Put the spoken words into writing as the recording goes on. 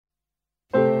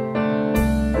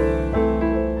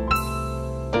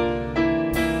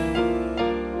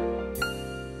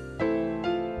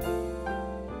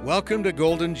Welcome to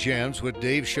Golden Gems with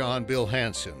Dave Shaw and Bill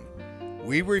Hansen.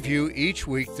 We review each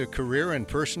week the career and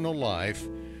personal life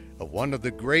of one of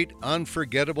the great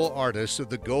unforgettable artists of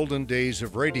the golden days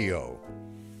of radio.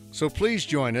 So please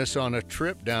join us on a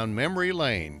trip down memory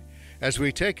lane as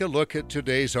we take a look at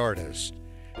today's artist.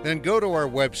 Then go to our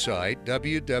website,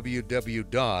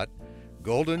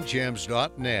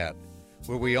 www.goldengems.net,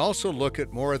 where we also look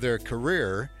at more of their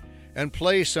career and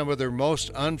play some of their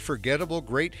most unforgettable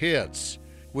great hits,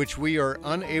 which we are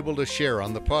unable to share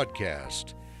on the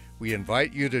podcast. We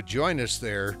invite you to join us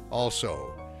there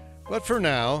also. But for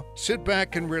now, sit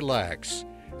back and relax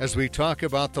as we talk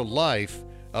about the life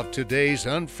of today's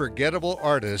unforgettable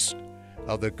artist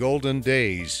of the golden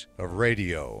days of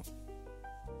radio.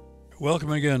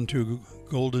 Welcome again to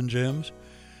Golden Gems.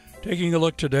 Taking a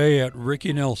look today at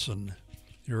Ricky Nelson.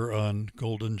 You're on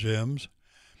Golden Gems.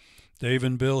 Dave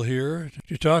and Bill here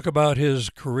to talk about his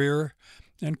career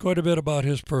and quite a bit about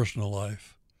his personal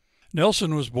life.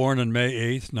 Nelson was born on May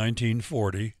 8,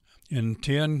 1940, in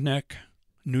Teaneck,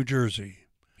 New Jersey.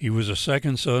 He was a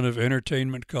second son of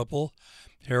entertainment couple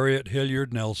Harriet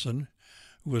Hilliard Nelson,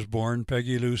 who was born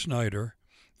Peggy Lou Snyder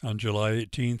on July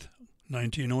 18,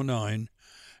 1909,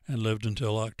 and lived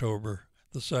until October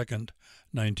 2,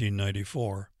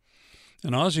 1994.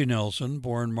 And Ozzie Nelson,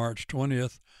 born March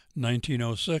 20th,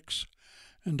 1906,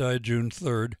 and died June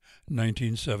 3,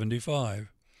 1975.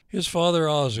 His father,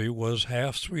 Ozzie, was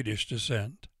half Swedish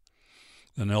descent.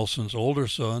 The Nelsons' older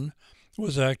son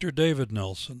was actor David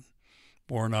Nelson,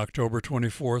 born October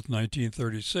 24,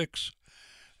 1936,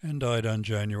 and died on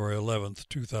January 11,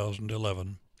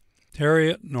 2011.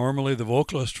 Harriet, normally the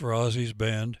vocalist for Ozzie's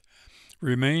band,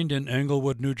 remained in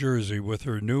Englewood, New Jersey with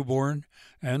her newborn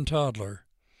and toddler.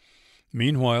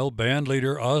 Meanwhile, band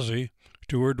leader Ozzie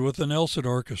toured with the Nelson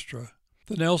Orchestra.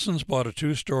 The Nelsons bought a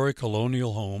two-story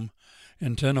colonial home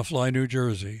in Tenafly, New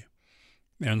Jersey,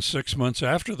 and 6 months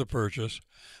after the purchase,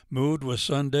 moved with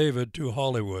son David to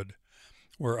Hollywood,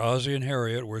 where Ozzie and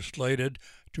Harriet were slated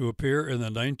to appear in the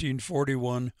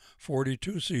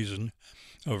 1941-42 season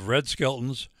of Red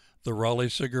Skelton's The Raleigh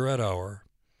Cigarette Hour.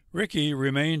 Ricky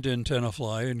remained in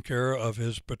Tenafly in care of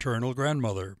his paternal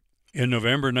grandmother. In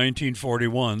November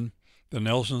 1941, the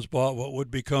Nelsons bought what would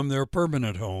become their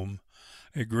permanent home,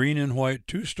 a green and white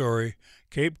two-story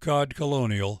Cape Cod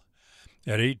colonial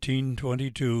at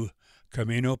 1822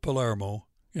 Camino Palermo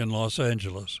in Los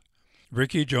Angeles.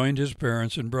 Ricky joined his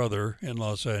parents and brother in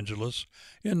Los Angeles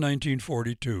in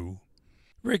 1942.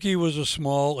 Ricky was a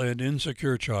small and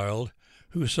insecure child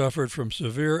who suffered from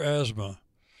severe asthma.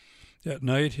 At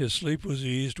night, his sleep was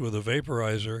eased with a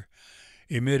vaporizer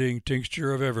emitting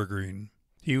tincture of evergreen.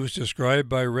 He was described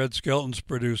by Red Skelton's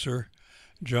producer,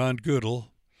 John Goodall,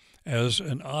 as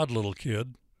an odd little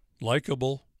kid,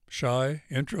 likable, shy,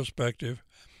 introspective,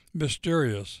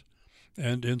 mysterious,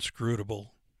 and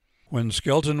inscrutable. When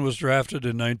Skelton was drafted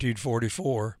in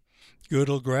 1944,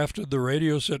 Goodall grafted the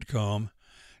radio sitcom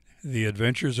The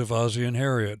Adventures of Ozzie and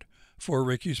Harriet for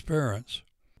Ricky's parents.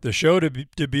 The show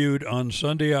debuted on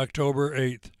Sunday, October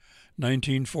 8,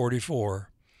 1944,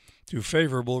 to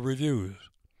favorable reviews.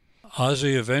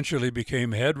 Ozzie eventually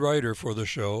became head writer for the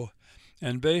show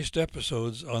and based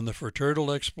episodes on the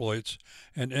fraternal exploits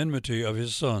and enmity of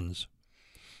his sons.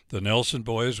 The Nelson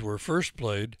boys were first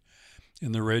played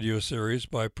in the radio series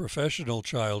by professional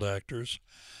child actors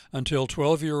until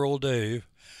 12-year-old Dave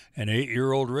and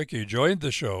 8-year-old Ricky joined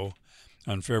the show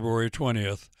on February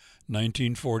 20th,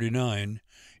 1949,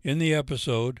 in the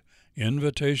episode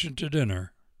Invitation to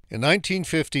Dinner. In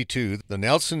 1952, the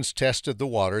Nelsons tested the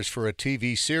waters for a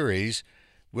TV series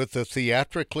with the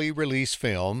theatrically released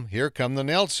film Here Come the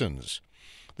Nelsons.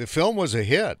 The film was a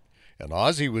hit, and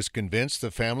Ozzie was convinced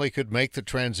the family could make the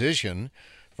transition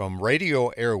from radio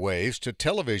airwaves to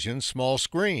television small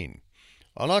screen.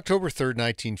 On October 3,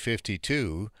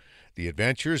 1952, The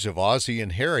Adventures of Ozzie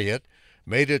and Harriet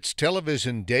made its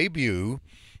television debut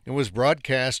and was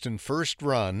broadcast in first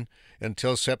run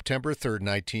until September 3,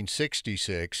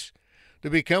 1966, to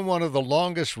become one of the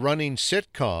longest-running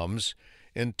sitcoms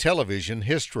in television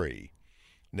history.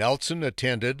 Nelson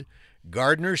attended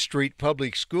Gardner Street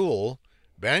Public School,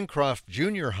 Bancroft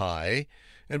Junior High,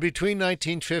 and between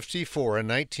 1954 and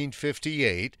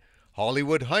 1958,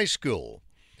 Hollywood High School,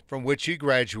 from which he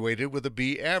graduated with a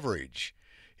B average.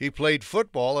 He played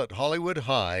football at Hollywood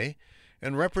High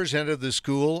and represented the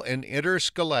school in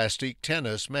interscholastic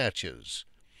tennis matches.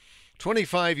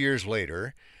 25 years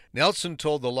later, Nelson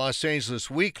told the Los Angeles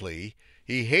Weekly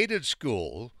he hated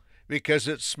school because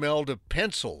it smelled of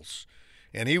pencils,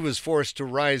 and he was forced to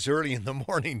rise early in the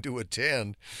morning to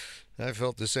attend. I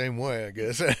felt the same way, I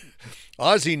guess.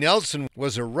 Ozzie Nelson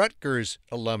was a Rutgers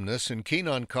alumnus and keen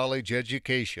on college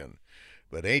education,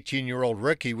 but 18-year-old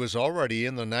Ricky was already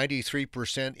in the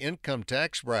 93% income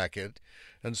tax bracket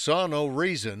and saw no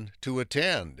reason to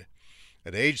attend.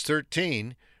 At age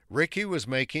 13, Ricky was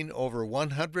making over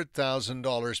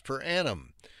 $100,000 per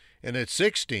annum, and at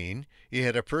 16, he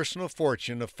had a personal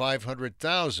fortune of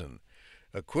 $500,000,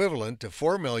 equivalent to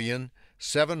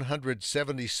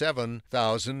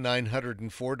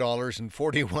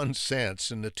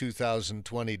 $4,777,904.41 in the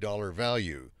 2020 dollar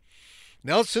value.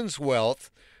 Nelson's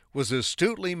wealth was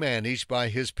astutely managed by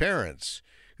his parents,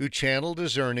 who channeled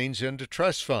his earnings into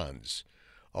trust funds.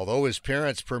 Although his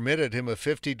parents permitted him a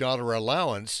 $50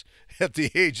 allowance at the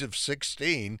age of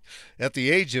 16, at the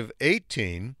age of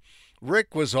 18,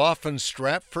 Rick was often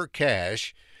strapped for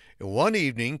cash, and one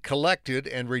evening collected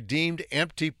and redeemed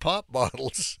empty pop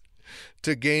bottles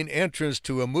to gain entrance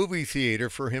to a movie theater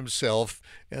for himself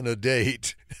and a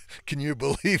date. Can you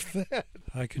believe that?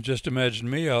 I can just imagine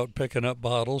me out picking up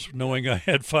bottles knowing I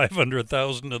had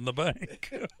 $500,000 in the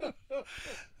bank.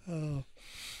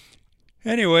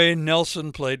 Anyway,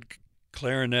 Nelson played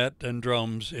clarinet and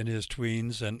drums in his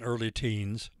tweens and early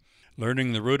teens,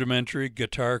 learning the rudimentary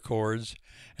guitar chords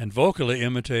and vocally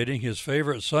imitating his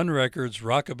favorite Sun Records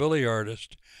rockabilly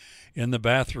artist in the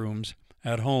bathrooms,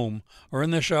 at home, or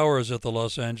in the showers at the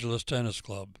Los Angeles Tennis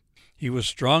Club. He was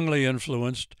strongly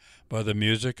influenced by the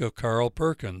music of Carl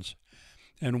Perkins,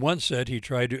 and once said he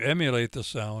tried to emulate the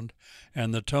sound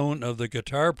and the tone of the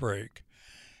guitar break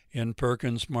in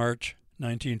Perkins' March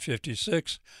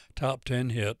 1956 top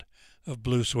 10 hit of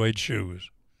Blue Suede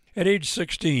Shoes. At age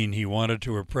 16, he wanted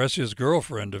to impress his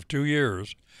girlfriend of 2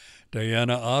 years,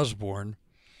 Diana Osborne,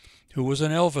 who was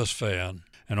an Elvis fan,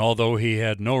 and although he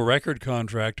had no record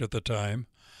contract at the time,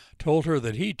 told her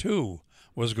that he too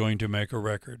was going to make a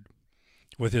record.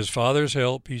 With his father's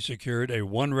help, he secured a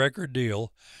one-record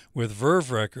deal with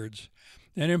Verve Records,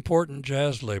 an important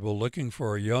jazz label looking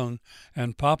for a young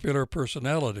and popular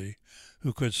personality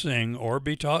who could sing or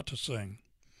be taught to sing.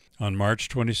 On March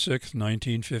 26,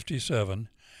 1957,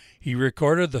 he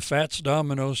recorded the Fats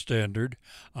Domino standard,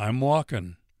 I'm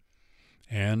Walkin',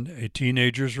 and A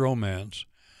Teenager's Romance,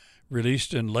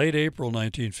 released in late April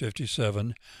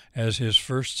 1957 as his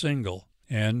first single,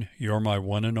 and You're My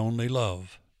One and Only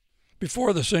Love.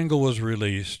 Before the single was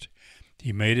released,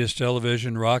 he made his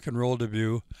television rock and roll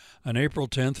debut on April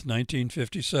 10,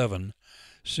 1957,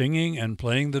 singing and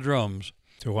playing the drums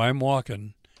to I'm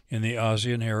Walkin' in the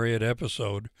Ozzie and Harriet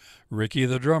episode Ricky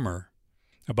the Drummer.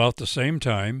 About the same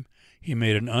time, he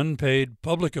made an unpaid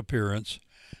public appearance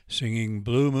singing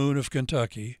Blue Moon of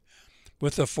Kentucky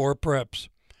with the Four Preps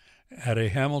at a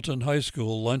Hamilton High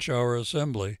School lunch hour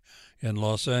assembly in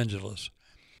Los Angeles,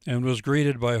 and was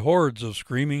greeted by hordes of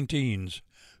screaming teens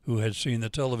who had seen the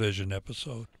television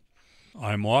episode.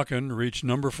 I'm Walkin' reached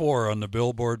number 4 on the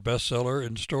Billboard bestseller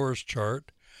in stores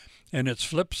chart, and its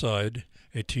flip side,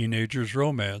 A Teenager's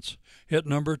Romance, hit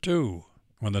number 2.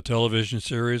 When the television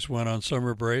series went on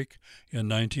summer break in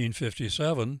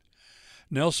 1957,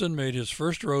 Nelson made his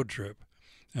first road trip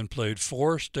and played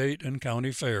 4 state and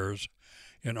county fairs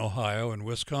in Ohio and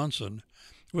Wisconsin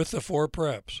with the Four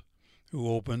Preps,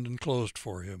 who opened and closed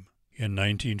for him. In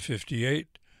 1958,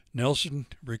 Nelson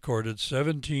recorded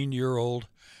 17-year-old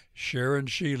Sharon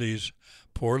Sheely's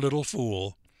Poor Little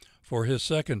Fool for his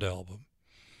second album,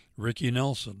 Ricky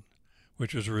Nelson,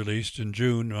 which was released in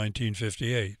June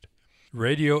 1958.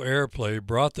 Radio airplay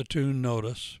brought the tune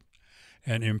notice,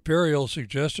 and Imperial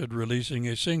suggested releasing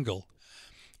a single,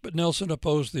 but Nelson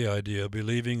opposed the idea,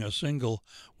 believing a single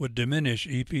would diminish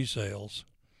EP sales.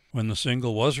 When the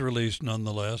single was released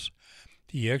nonetheless,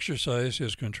 he exercised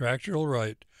his contractual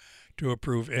right to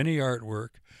approve any artwork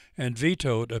and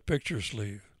vetoed a picture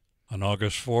sleeve. On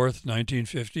August 4,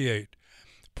 1958,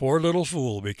 Poor Little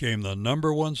Fool became the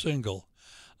number 1 single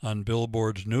on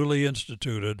Billboard's newly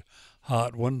instituted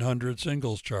Hot 100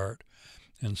 Singles chart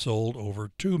and sold over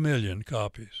 2 million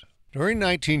copies. During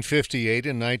 1958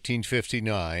 and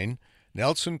 1959,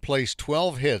 Nelson placed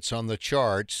 12 hits on the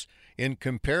charts in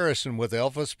comparison with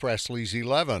Elvis Presley's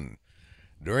 11.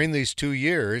 During these 2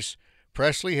 years,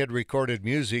 Presley had recorded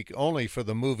music only for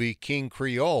the movie King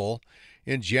Creole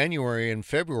in January and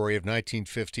February of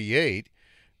 1958,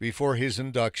 before his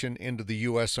induction into the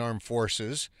U.S. Armed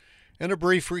Forces, and a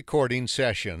brief recording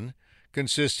session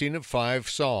consisting of 5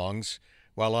 songs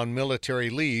while on military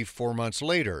leave 4 months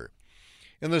later.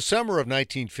 In the summer of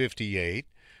 1958,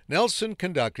 Nelson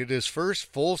conducted his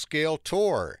first full-scale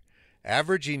tour,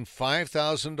 averaging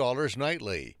 $5,000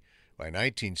 nightly. By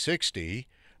 1960,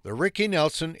 the Ricky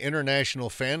Nelson International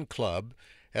Fan Club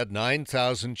had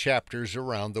 9,000 chapters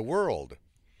around the world.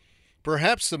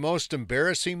 Perhaps the most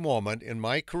embarrassing moment in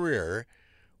my career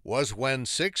was when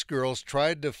 6 girls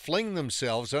tried to fling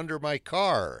themselves under my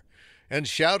car and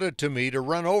shouted to me to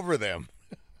run over them.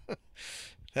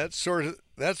 That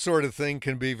sort of thing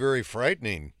can be very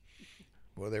frightening.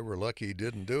 Well, they were lucky he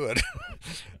didn't do it.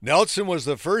 Nelson was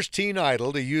the first teen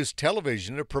idol to use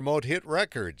television to promote hit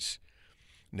records.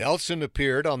 Nelson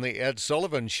appeared on The Ed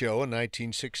Sullivan Show in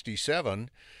 1967,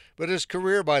 but his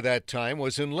career by that time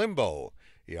was in limbo.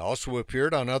 He also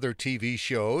appeared on other TV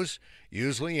shows,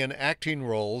 usually in acting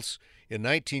roles. In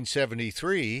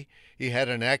 1973, he had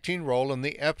an acting role in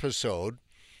the episode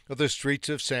of The Streets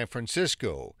of San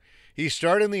Francisco. He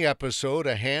starred in the episode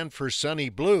A Hand for Sonny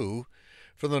Blue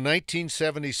from the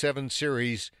 1977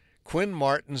 series Quinn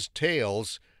Martin's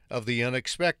Tales of the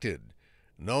Unexpected,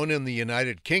 known in the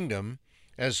United Kingdom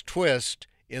as Twist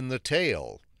in the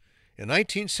Tale. In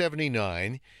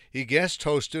 1979, he guest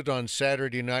hosted on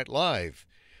Saturday Night Live,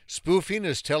 spoofing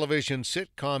his television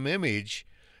sitcom image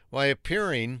by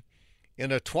appearing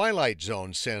in a Twilight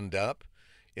Zone send-up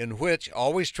in which,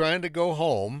 always trying to go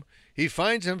home, he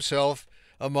finds himself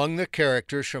among the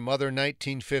characters from other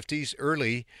 1950s,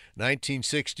 early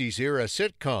 1960s era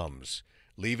sitcoms: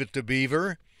 Leave It to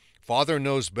Beaver, Father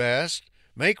Knows Best,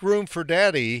 Make Room for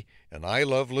Daddy, and I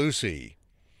Love Lucy.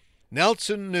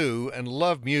 Nelson knew and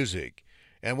loved music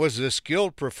and was a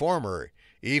skilled performer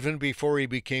even before he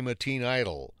became a teen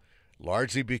idol,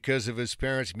 largely because of his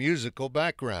parents' musical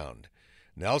background.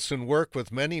 Nelson worked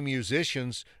with many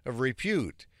musicians of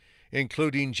repute,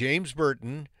 including James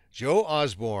Burton, Joe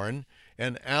Osborne,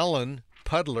 and Alan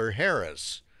Pudler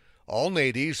Harris, all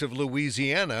natives of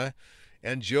Louisiana,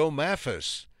 and Joe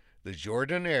Maphis, the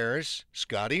Jordanaires,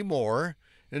 Scotty Moore,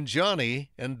 and Johnny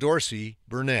and Dorsey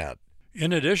Burnett.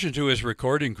 In addition to his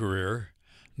recording career,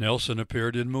 Nelson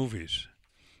appeared in movies.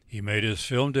 He made his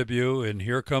film debut in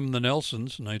Here Come the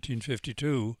Nelsons,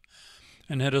 1952,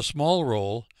 and had a small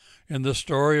role in The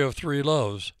Story of Three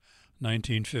Loves,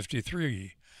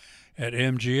 1953, at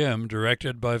MGM,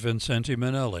 directed by Vincente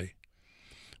Minnelli,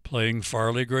 playing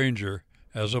Farley Granger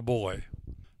as a boy.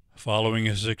 Following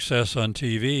his success on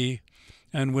TV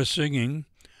and with singing,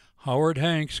 Howard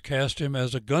Hanks cast him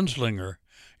as a gunslinger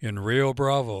in Rio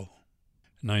Bravo,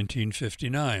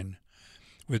 1959,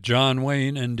 with John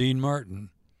Wayne and Dean Martin.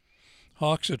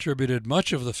 Hawks attributed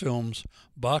much of the film's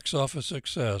box office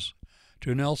success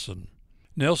to Nelson.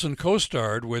 Nelson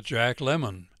co-starred with Jack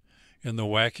Lemmon in The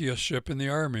Wackiest Ship in the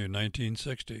Army in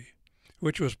 1960,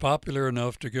 which was popular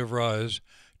enough to give rise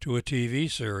to a TV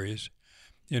series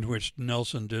in which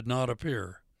Nelson did not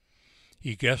appear.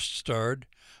 He guest starred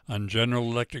on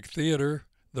General Electric Theater,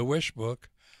 The Wish Book,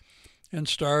 and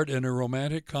starred in a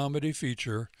romantic comedy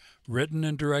feature written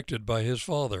and directed by his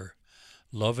father,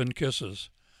 Love and Kisses,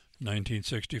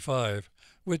 1965,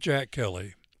 with Jack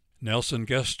Kelly. Nelson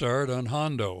guest starred on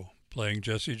Hondo, playing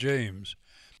Jesse James,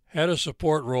 had a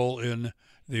support role in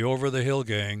The Over the Hill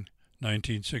Gang,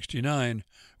 1969,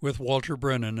 with Walter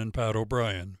Brennan and Pat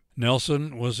O'Brien.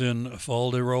 Nelson was in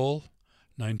Falderole,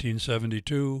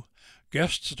 1972,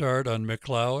 guest starred on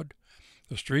McCloud,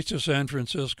 The Streets of San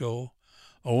Francisco,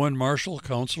 Owen Marshall,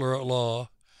 Counselor at Law,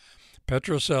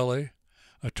 Petrocelli,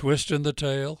 A Twist in the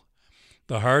Tale,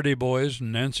 The Hardy Boys,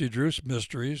 Nancy Drew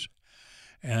Mysteries,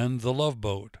 and The Love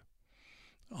Boat.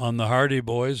 On The Hardy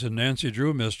Boys and Nancy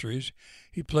Drew Mysteries,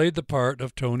 he played the part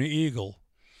of Tony Eagle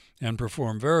and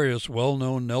performed various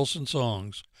well-known Nelson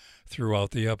songs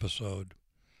throughout the episode.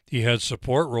 He had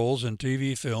support roles in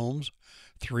TV films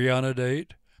 3 on a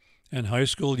Date and High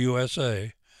School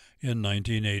USA in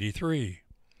 1983.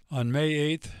 On May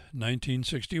 8,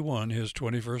 1961, his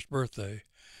 21st birthday,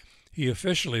 he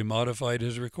officially modified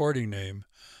his recording name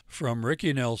from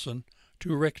Ricky Nelson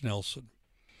to Rick Nelson.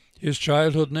 His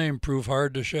childhood name proved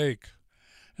hard to shake,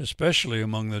 especially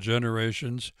among the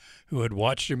generations who had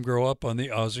watched him grow up on the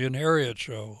Ozzie and Harriet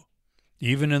show.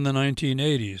 Even in the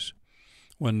 1980s,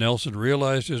 when Nelson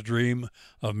realized his dream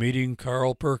of meeting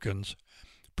Carl Perkins,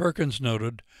 Perkins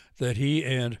noted that he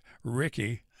and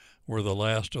Ricky were the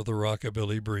last of the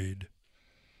rockabilly breed.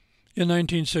 In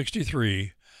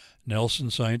 1963,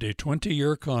 Nelson signed a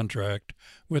 20-year contract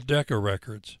with Decca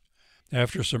Records.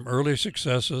 After some early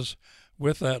successes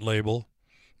with that label,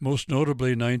 most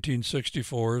notably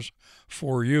 1964's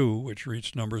For You, which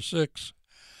reached number 6,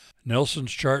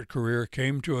 Nelson's chart career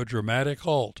came to a dramatic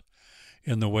halt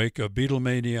in the wake of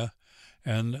Beatlemania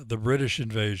and the British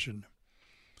invasion.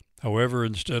 However,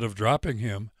 instead of dropping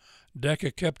him,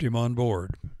 Decca kept him on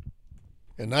board.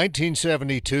 In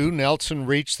 1972, Nelson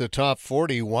reached the top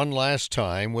 40 one last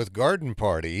time with Garden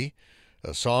Party,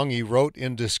 a song he wrote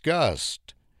in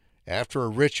disgust after a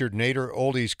Richard Nader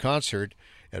Oldies concert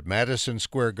at Madison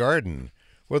Square Garden,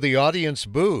 where the audience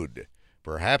booed,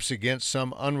 perhaps against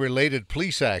some unrelated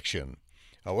police action.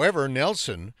 However,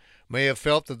 Nelson may have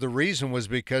felt that the reason was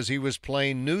because he was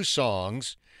playing new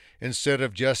songs instead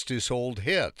of just his old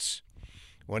hits.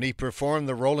 When he performed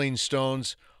the Rolling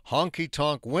Stones' Honky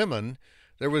Tonk Women,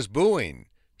 there was booing,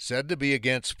 said to be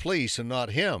against police and not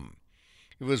him.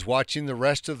 He was watching the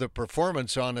rest of the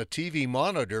performance on a TV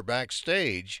monitor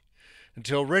backstage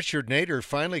until Richard Nader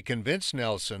finally convinced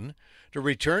Nelson to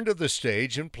return to the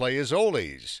stage and play his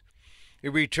oldies. He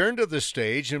returned to the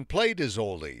stage and played his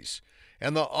oldies,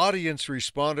 and the audience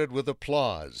responded with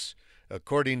applause,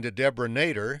 according to Deborah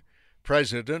Nader,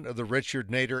 president of the Richard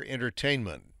Nader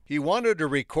Entertainment. He wanted to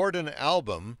record an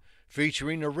album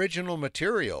featuring original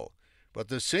material, but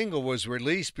the single was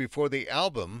released before the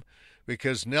album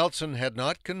because Nelson had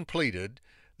not completed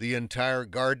the entire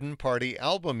Garden Party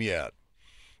album yet.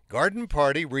 Garden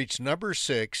Party reached number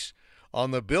 6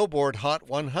 on the Billboard Hot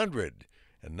 100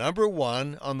 and number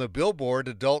 1 on the Billboard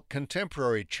Adult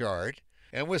Contemporary chart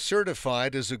and was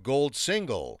certified as a gold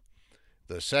single.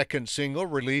 The second single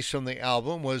released from the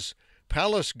album was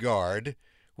Palace Guard,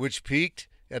 which peaked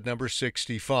at number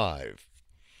 65.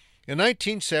 In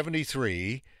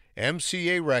 1973,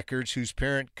 MCA Records, whose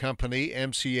parent company,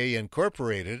 MCA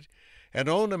Incorporated, had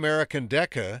owned American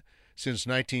Decca since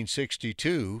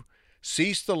 1962,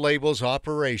 ceased the label's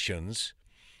operations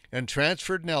and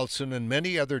transferred Nelson and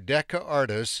many other Decca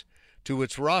artists to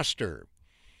its roster.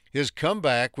 His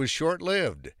comeback was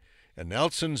short-lived, and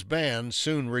Nelson's band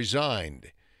soon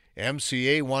resigned.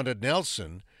 MCA wanted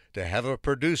Nelson to have a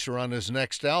producer on his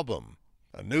next album.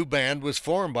 A new band was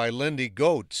formed by Lindy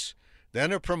Goetz,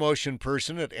 then a promotion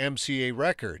person at MCA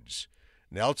Records.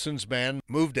 Nelson's band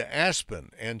moved to Aspen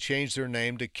and changed their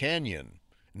name to Canyon.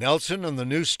 Nelson and the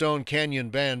new Stone Canyon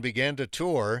Band began to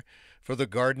tour for the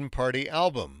Garden Party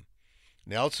album.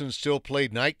 Nelson still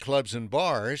played nightclubs and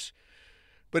bars,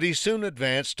 but he soon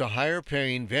advanced to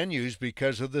higher-paying venues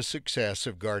because of the success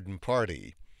of Garden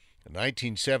Party. In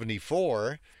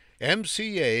 1974,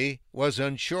 MCA was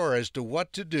unsure as to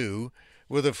what to do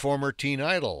with a former teen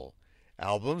idol.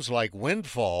 Albums like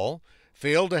Windfall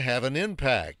failed to have an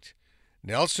impact.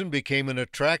 Nelson became an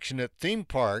attraction at theme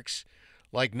parks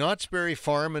like Knott's Berry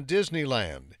Farm and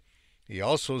Disneyland. He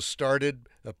also started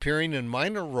appearing in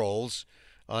minor roles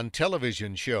on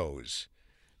television shows.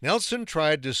 Nelson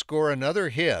tried to score another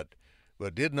hit,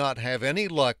 but did not have any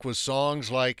luck with songs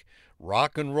like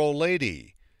Rock and Roll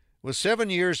Lady. With 7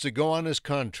 years to go on his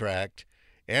contract,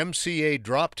 MCA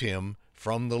dropped him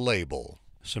from the label.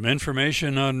 Some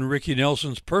information on Ricky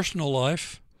Nelson's personal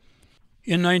life.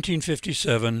 In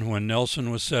 1957, when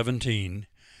Nelson was 17,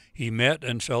 he met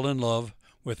and fell in love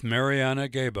with Mariana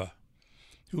Geba,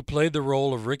 who played the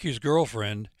role of Ricky's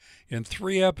girlfriend in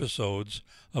 3 episodes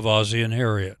of Ozzie and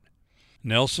Harriet.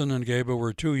 Nelson and Geba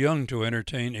were too young to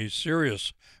entertain a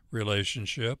serious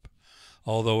relationship,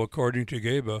 although according to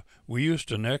Geba, we used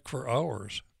to neck for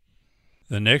hours.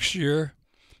 The next year,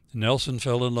 Nelson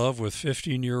fell in love with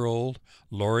 15-year-old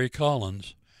Laurie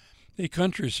Collins, a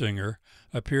country singer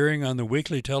appearing on the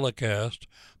weekly telecast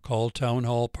called Town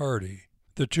Hall Party.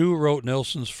 The two wrote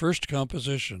Nelson's first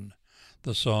composition,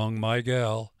 the song My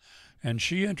Gal, and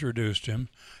she introduced him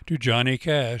to Johnny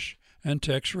Cash and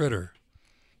Tex Ritter.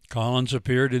 Collins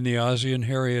appeared in the Ozzie and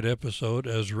Harriet episode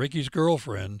as Ricky's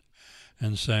girlfriend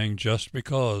and sang Just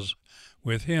Because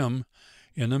with him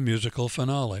in the musical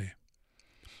finale.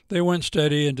 They went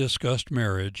steady and discussed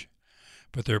marriage,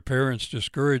 but their parents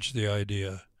discouraged the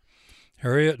idea.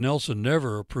 Harriet Nelson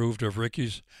never approved of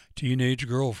Ricky's teenage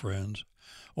girlfriends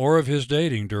or of his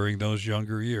dating during those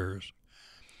younger years.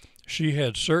 She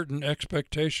had certain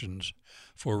expectations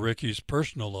for Ricky's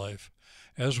personal life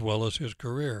as well as his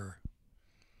career.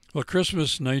 Well,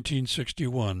 Christmas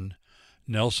 1961,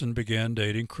 Nelson began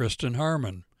dating Kristen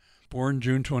Harmon, born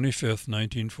June 25,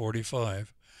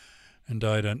 1945, and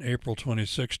died on April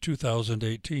 26,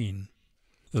 2018,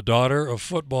 the daughter of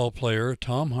football player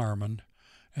Tom Harmon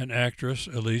and actress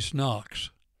Elise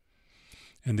Knox,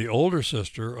 and the older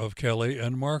sister of Kelly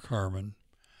and Mark Harmon.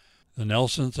 The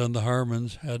Nelsons and the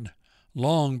Harmons had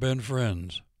long been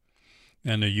friends,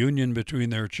 and a union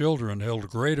between their children held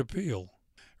great appeal.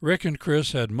 Rick and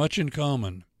Chris had much in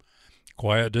common: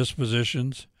 quiet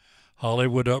dispositions,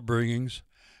 Hollywood upbringings,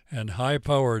 and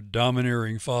high-powered,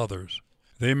 domineering fathers.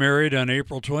 They married on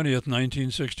April 20th,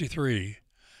 1963.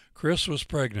 Chris was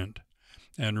pregnant,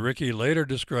 and Ricky later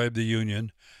described the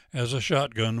union as a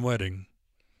shotgun wedding.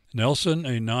 Nelson,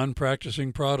 a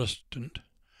non-practicing Protestant,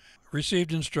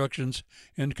 received instructions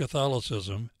in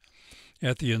Catholicism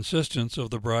at the insistence of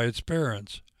the bride's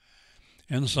parents,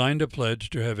 and signed a pledge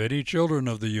to have any children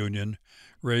of the union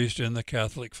raised in the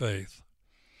Catholic faith.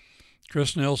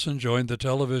 Chris Nelson joined the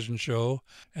television show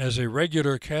as a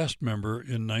regular cast member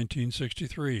in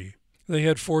 1963. They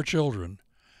had 4 children: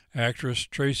 actress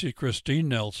Tracy Christine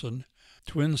Nelson,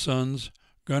 twin sons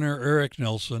Gunnar Eric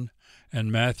Nelson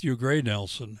and Matthew Gray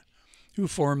Nelson, who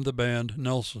formed the band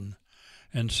Nelson,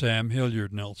 and Sam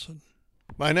Hilliard Nelson.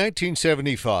 By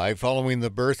 1975, following the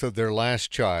birth of their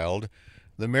last child,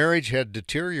 the marriage had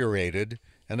deteriorated,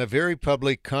 and a very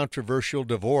public, controversial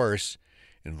divorce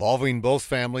involving both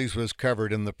families was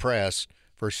covered in the press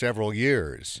for several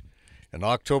years. In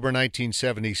October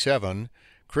 1977,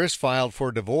 Chris filed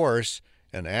for divorce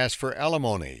and asked for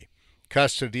alimony,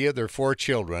 custody of their 4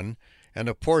 children, and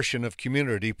a portion of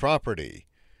community property.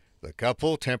 The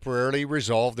couple temporarily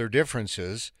resolved their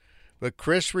differences, but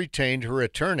Chris retained her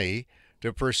attorney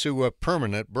to pursue a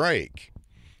permanent break.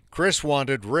 Chris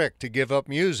wanted Rick to give up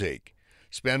music,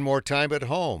 spend more time at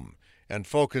home, and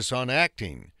focus on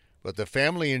acting, but the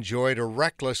family enjoyed a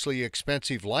recklessly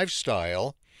expensive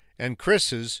lifestyle, and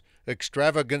Chris's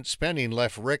extravagant spending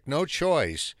left Rick no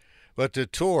choice but to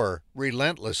tour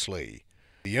relentlessly.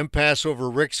 The impasse over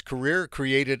Rick's career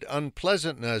created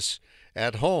unpleasantness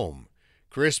at home.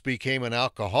 Chris became an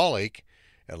alcoholic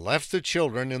and left the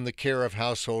children in the care of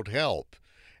household help.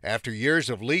 After years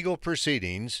of legal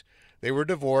proceedings, they were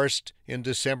divorced in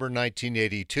December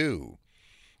 1982.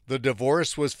 The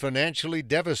divorce was financially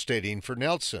devastating for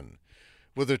Nelson,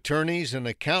 with attorneys and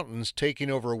accountants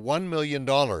taking over $1 million.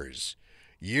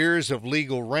 Years of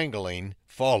legal wrangling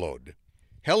followed.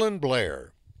 Helen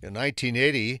Blair. In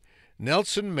 1980,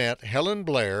 Nelson met Helen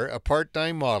Blair, a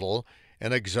part-time model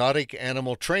and exotic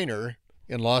animal trainer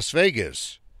in Las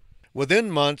Vegas.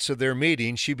 Within months of their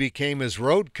meeting, she became his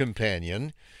road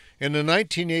companion, and in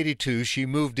 1982 she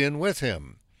moved in with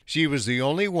him. She was the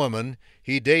only woman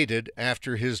he dated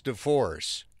after his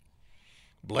divorce.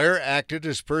 Blair acted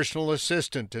as personal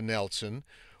assistant to Nelson,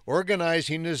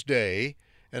 organizing his day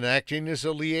and acting as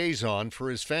a liaison for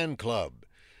his fan club.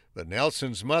 But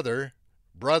Nelson's mother,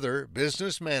 brother,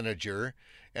 business manager,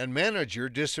 and manager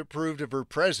disapproved of her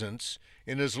presence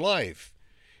in his life.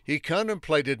 He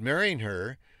contemplated marrying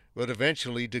her, but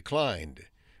eventually declined.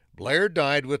 Blair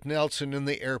died with Nelson in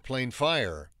the airplane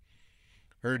fire.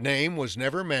 Her name was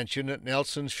never mentioned at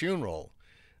Nelson's funeral.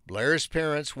 Blair's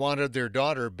parents wanted their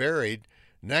daughter buried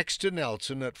next to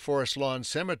Nelson at Forest Lawn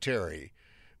Cemetery,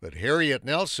 but Harriet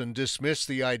Nelson dismissed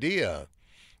the idea.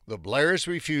 The Blairs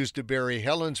refused to bury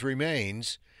Helen's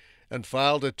remains and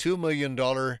filed a $2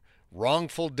 million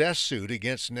wrongful death suit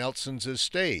against Nelson's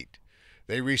estate.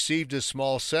 They received a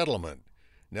small settlement.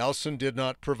 Nelson did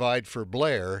not provide for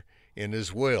Blair in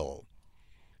his will.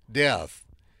 Death.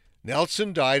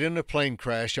 Nelson died in a plane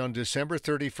crash on December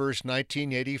 31,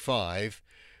 1985,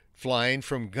 flying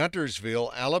from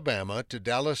Guntersville, Alabama to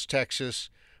Dallas, Texas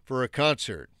for a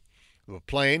concert. The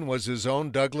plane was his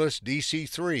own Douglas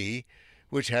DC-3,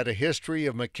 which had a history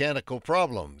of mechanical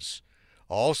problems.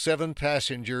 All 7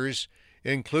 passengers,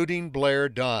 including Blair,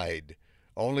 died.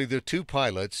 Only the 2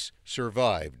 pilots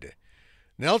survived.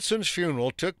 Nelson's funeral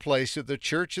took place at the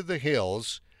Church of the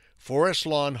Hills, Forest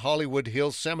Lawn Hollywood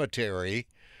Hills Cemetery,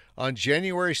 on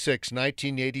January 6,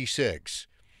 1986,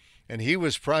 and he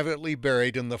was privately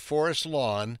buried in the Forest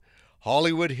Lawn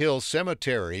Hollywood Hills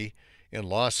Cemetery in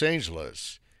Los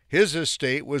Angeles. His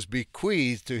estate was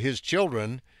bequeathed to his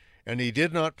children, and he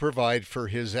did not provide for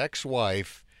his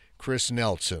ex-wife, Chris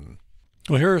Nelson.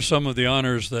 Well, here are some of the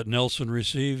honors that Nelson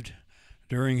received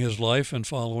during his life and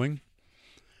following.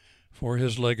 For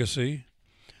his legacy,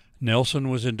 Nelson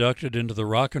was inducted into the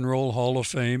Rock and Roll Hall of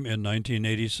Fame in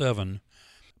 1987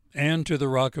 and to the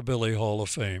Rockabilly Hall of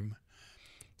Fame.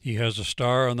 He has a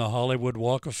star on the Hollywood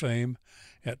Walk of Fame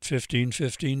at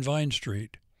 1515 Vine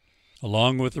Street.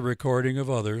 Along with the recording of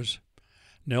others,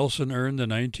 Nelson earned the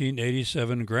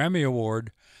 1987 Grammy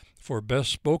Award for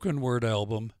Best Spoken Word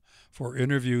Album for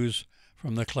interviews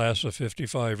from the Class of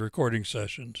 '55 recording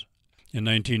sessions. In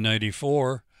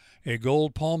 1994, a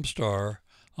Gold Palm Star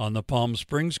on the Palm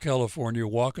Springs, California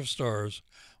Walk of Stars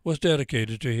was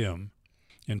dedicated to him.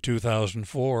 In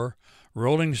 2004,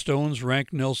 Rolling Stones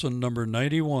ranked Nelson number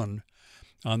 91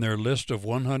 on their list of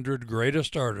 100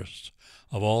 greatest artists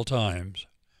of all times.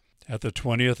 At the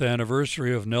 20th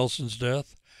anniversary of Nelson's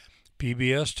death,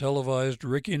 PBS televised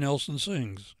Ricky Nelson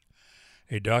Sings,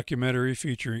 a documentary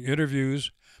featuring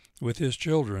interviews with his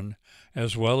children,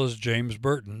 as well as James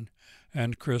Burton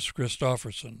and Chris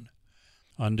Christopherson.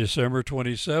 On December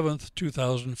 27,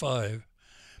 2005,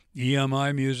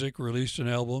 EMI Music released an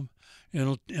album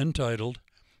entitled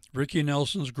Ricky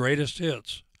Nelson's Greatest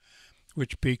Hits,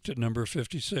 which peaked at number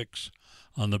 56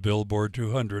 on the Billboard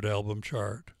 200 album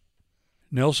chart.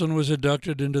 Nelson was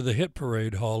inducted into the Hit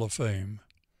Parade Hall of Fame.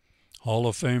 Hall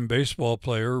of Fame baseball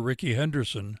player Rickey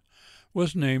Henderson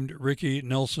was named Ricky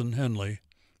Nelson Henley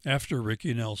after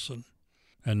Ricky Nelson,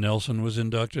 and Nelson was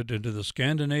inducted into the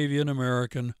Scandinavian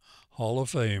American Hall of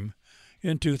Fame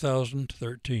in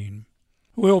 2013.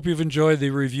 We hope you've enjoyed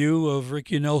the review of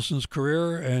Ricky Nelson's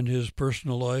career and his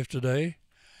personal life today.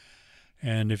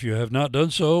 And if you have not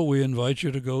done so, we invite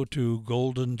you to go to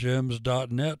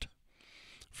goldengems.net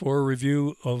for a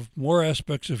review of more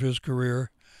aspects of his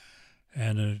career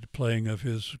and a playing of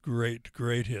his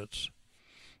great hits.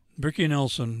 Ricky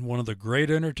Nelson, one of the great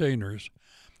entertainers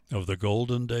of the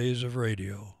golden days of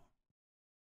radio.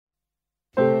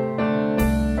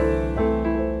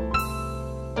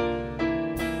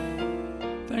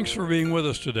 Thanks for being with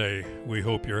us today. We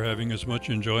hope you're having as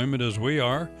much enjoyment as we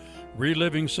are,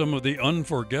 reliving some of the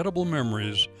unforgettable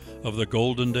memories of the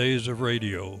golden days of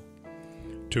radio.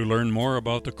 To learn more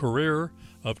about the career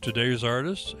of today's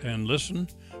artists and listen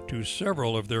to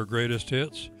several of their greatest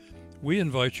hits, we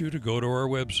invite you to go to our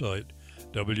website,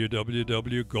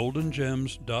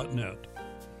 www.goldengems.net.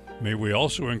 May we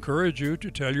also encourage you to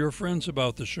tell your friends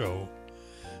about the show.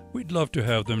 We'd love to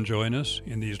have them join us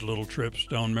in these little trips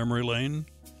down memory lane.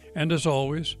 And as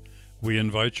always, we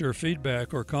invite your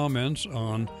feedback or comments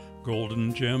on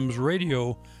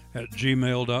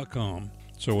goldengemsradio@gmail.com.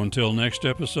 So until next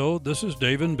episode, this is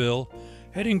Dave and Bill,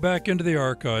 heading back into the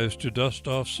archives to dust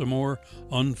off some more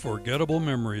unforgettable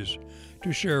memories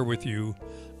to share with you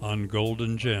on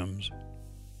Golden Gems.